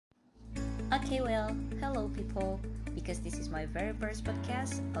Hello people. Because this is my very first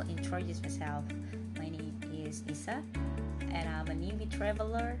podcast, I'll introduce myself. My name is Isa, and I'm a newbie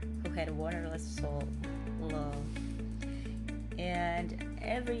traveler who had a wanderlust soul. Love. And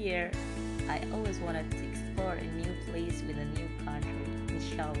every year, I always wanted to explore a new place with a new country,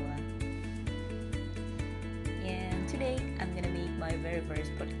 inshallah. And today, I'm gonna make my very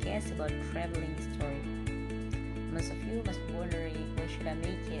first podcast about traveling story. Most of you must be wondering why should I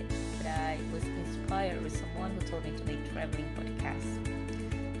make it, but I was inspired with someone who told me to make traveling podcast.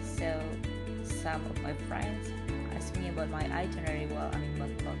 So some of my friends asked me about my itinerary while I'm in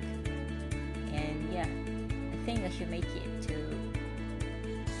Bangkok, and yeah, I think I should make it to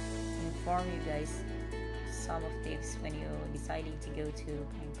inform you guys some of tips when you're deciding to go to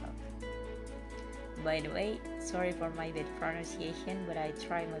Bangkok. By the way, sorry for my bad pronunciation, but I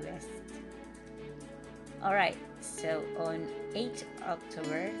try my best. Alright, so on 8th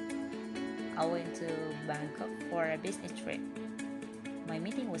October, I went to Bangkok for a business trip. My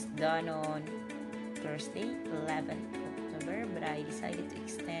meeting was done on Thursday, 11th October, but I decided to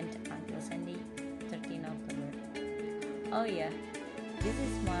extend until Sunday, 13th October. Oh yeah, this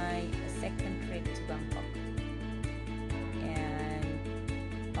is my second trip to Bangkok.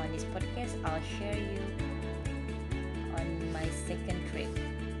 And on this podcast, I'll share you on my second trip.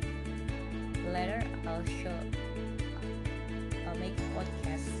 Later, I'll make a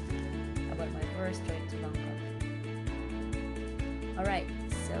podcast about my first trip to Bangkok. Alright,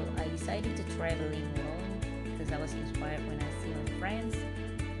 so I decided to traveling alone because I was inspired when I see my friends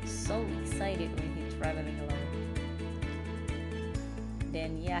so excited when he traveling alone.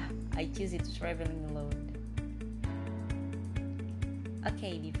 Then yeah, I choose it to traveling alone.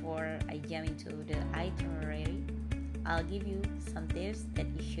 Okay, before I jump into the itinerary, I'll give you some tips that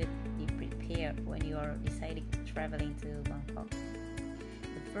you should be prepared when you are deciding to traveling to Bangkok.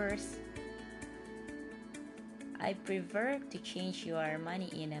 The first, I prefer to change your money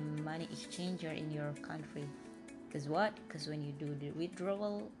in a money exchanger in your country. Because what? Because when you do the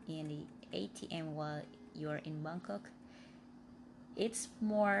withdrawal in the ATM while you're in Bangkok, it's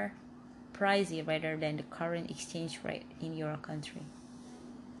more pricey rather than the current exchange rate in your country.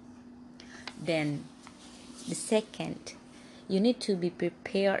 Then the second, you need to be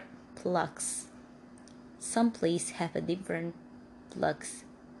prepared plugs. Some places have a different plugs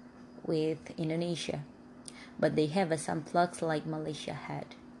with Indonesia, but they have some plugs like Malaysia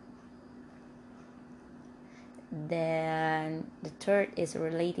had. Then the third is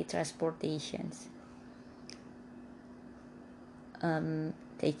related transportations.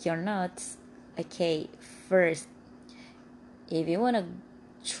 Take your notes. Okay, first, if you wanna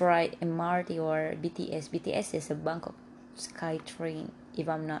try MRT or BTS is a Bangkok Sky Train, if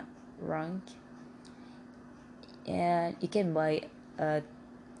I'm not wrong. And you can buy a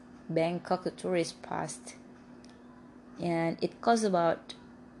Bangkok tourist pass, and it costs about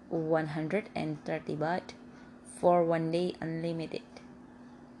 130 baht for 1 day unlimited.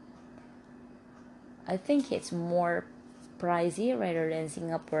 I think it's more pricey rather than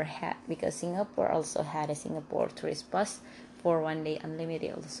Singapore had, because Singapore also had a Singapore tourist pass for 1 day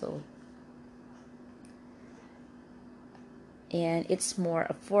unlimited also, and it's more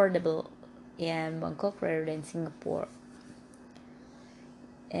affordable in Bangkok rather than Singapore.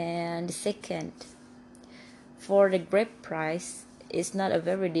 And the second, for the Grab price, it's not a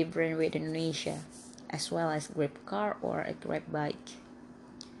very different with Indonesia, as well as Grab car or a Grab bike.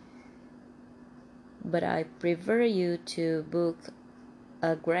 But I prefer you to book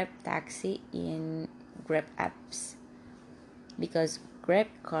a Grab taxi in Grab apps, because Grab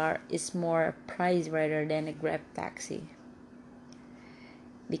car is more price rather than a Grab taxi,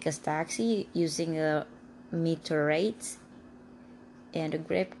 because taxi using a meter rates and the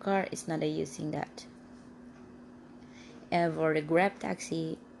Grab car is not using that. And for the Grab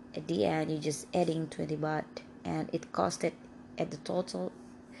taxi, at the end you just adding 20 baht, and it costed at the total,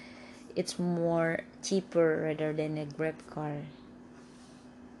 it's more cheaper rather than a Grab car.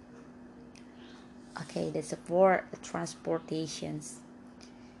 Okay, that's for transportations.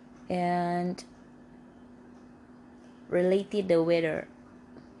 And related the weather,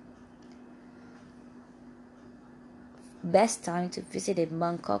 best time to visit in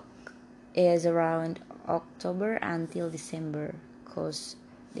Bangkok is around October until December, because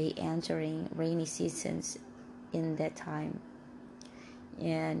they entering rainy seasons in that time.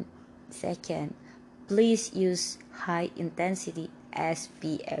 And second, please use high intensity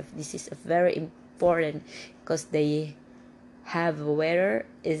SPF. This is very important because they have weather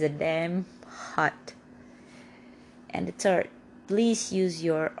is a damn hot. And the third, please use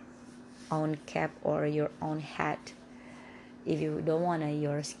your own cap or your own hat if you don't want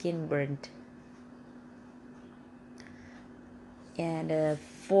your skin burnt. And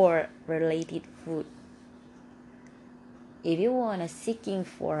for related food, if you wanna seeking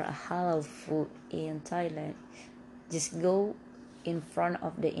for a halal food in Thailand, just go in front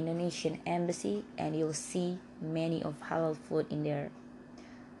of the Indonesian embassy and you'll see many of halal food in there.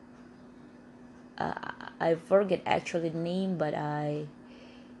 I forget actually the name, but I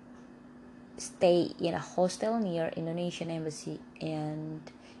stay in a hostel near Indonesian embassy, and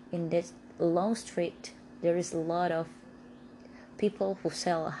in that long street there is a lot of people who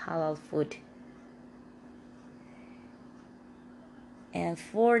sell halal food. And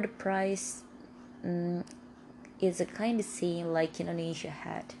for the price, it's a kind of same like Indonesia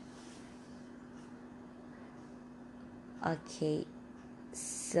had. Okay,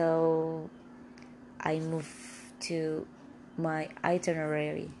 so I move to my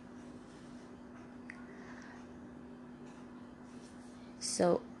itinerary.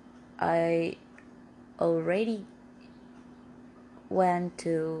 So I already went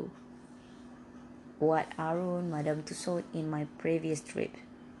to Wat Arun, Madame Tussauds in my previous trip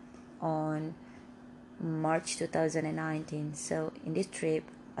on March 2019. So in this trip,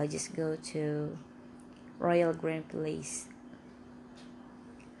 I just go to Royal Grand Palace.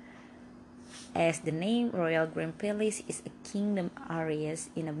 As the name Royal Grand Palace is a kingdom areas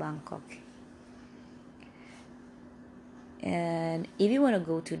in Bangkok. And if you want to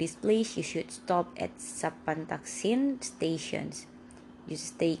go to this place, you should stop at Sapan Taksin stations. You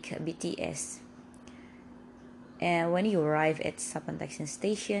just take BTS. And when you arrive at Sapan Taksin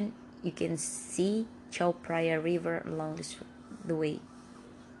station, you can see Chao Phraya River along the way.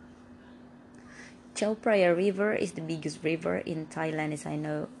 Chao Phraya River is the biggest river in Thailand, as I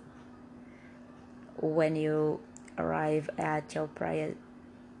know. When you arrive at Chao Phraya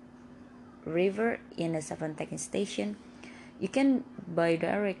River in the Sapan Taksin station, you can buy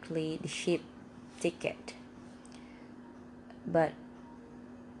directly the ship ticket, but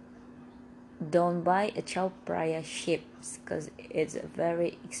don't buy a Chao Phraya ship because it's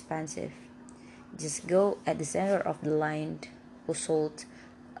very expensive. Just go at the center of the line who sold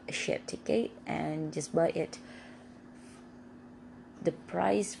a ship ticket and just buy it. The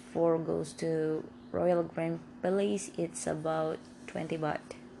price for goes to Royal Grand Palace, it's about 20 baht.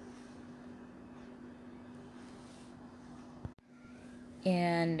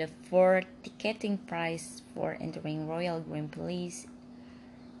 And for ticketing price for entering Royal Grand Palace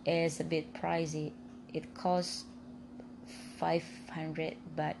is a bit pricey. It costs 500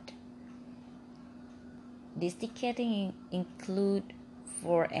 baht. This ticketing include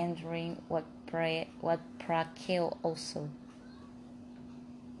for entering Wat Phra Kaew also.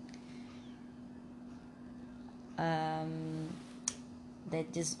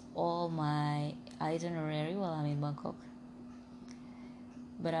 That's just all my itinerary while I'm in Bangkok.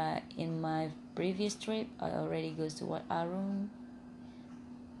 But in my previous trip, I already goes to Wat Arun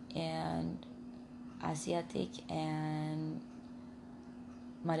and Asiatic and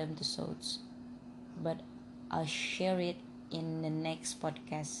Madame Tussauds. But I'll share it in the next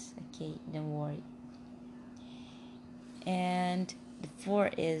podcast. Okay, don't worry. And the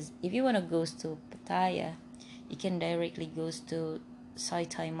fourth is, if you want to go to Pattaya, you can directly go to Sai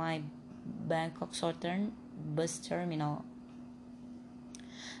Tai Mai Bangkok Southern Bus Terminal.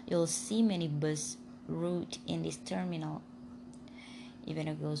 You'll see many bus route in this terminal. Even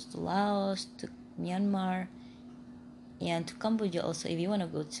it goes to Laos, to Myanmar, and to Cambodia also if you want to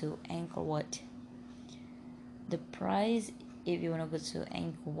go to Angkor Wat. The price if you want to go to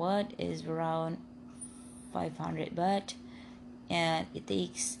Angkor Wat is around 500 baht, and it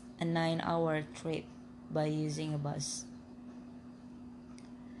takes a 9-hour trip by using a bus.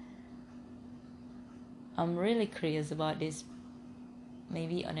 I'm really curious about this.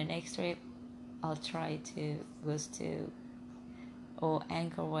 Maybe on the next trip I'll try to go to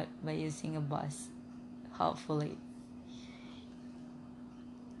Angkor Wat by using a bus, hopefully.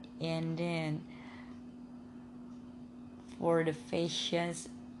 And then for the fashions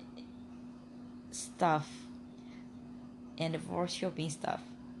stuff and for shopping stuff,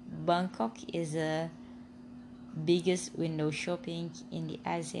 Bangkok is the biggest window shopping in the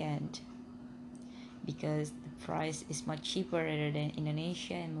ASEAN because the price is much cheaper rather than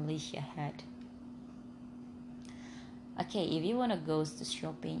Indonesia and Malaysia had. Okay, if you want to go to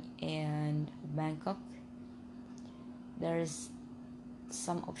shopping in Bangkok, there's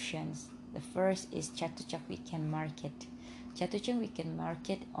some options. The first is Chatuchak Weekend Market. Chatuchak Weekend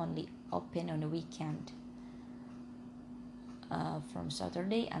Market only open on the weekend. From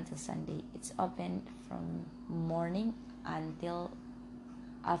Saturday until Sunday. It's open from morning until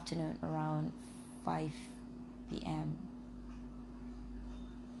afternoon around 5 p.m.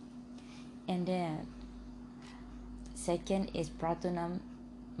 And then Second is Pratunam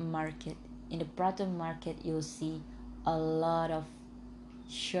Market. In the Pratunam Market, you'll see a lot of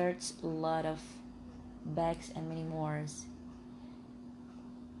shirts, a lot of bags, and many more.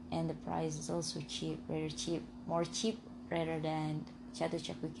 And the price is also cheap, very cheap, more cheap rather than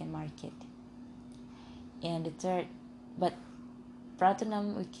Chatuchak Weekend Market. And the third, but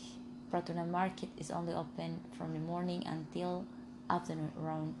Pratunam Market is only open from the morning until afternoon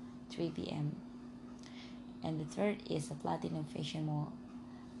around 3 p.m. And the third is a Platinum Fashion Mall.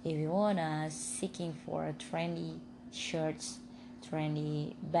 If you wanna seeking for trendy shirts,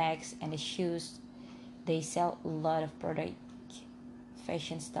 trendy bags, and the shoes, they sell a lot of product,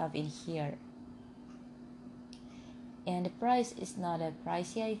 fashion stuff in here. And the price is not a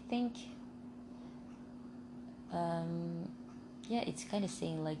pricey, I think. Yeah, it's kind of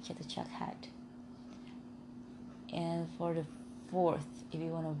saying like Chatuchak hat. And for the fourth, if you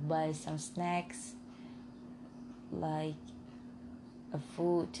want to buy some snacks like a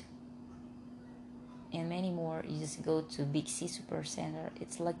food and many more, you just go to Big C Super Center.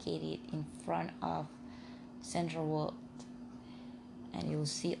 It's located in front of Central World, and you'll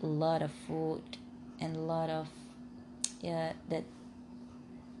see a lot of food and a lot of that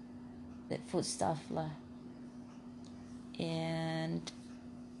food stuff lah. And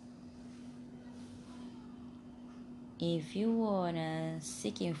if you wanna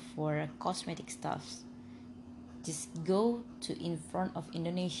seeking for cosmetic stuffs, just go to in front of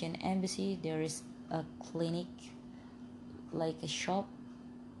Indonesian embassy. There is a clinic, like a shop.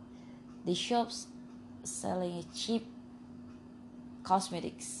 The shops selling cheap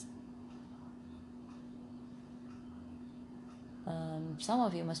cosmetics. Some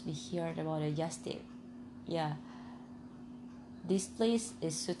of you must be heard about a Just Tip. Yeah, this place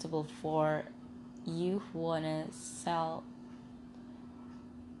is suitable for you who wanna sell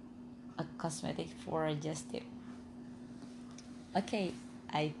a cosmetic for a Just Tip. Okay,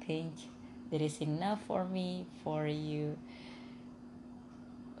 I think that is enough for me, for you,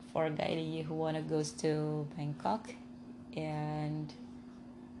 for guiding you who wanna goes to Bangkok, and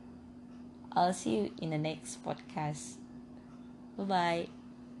I'll see you in the next podcast. Bye bye.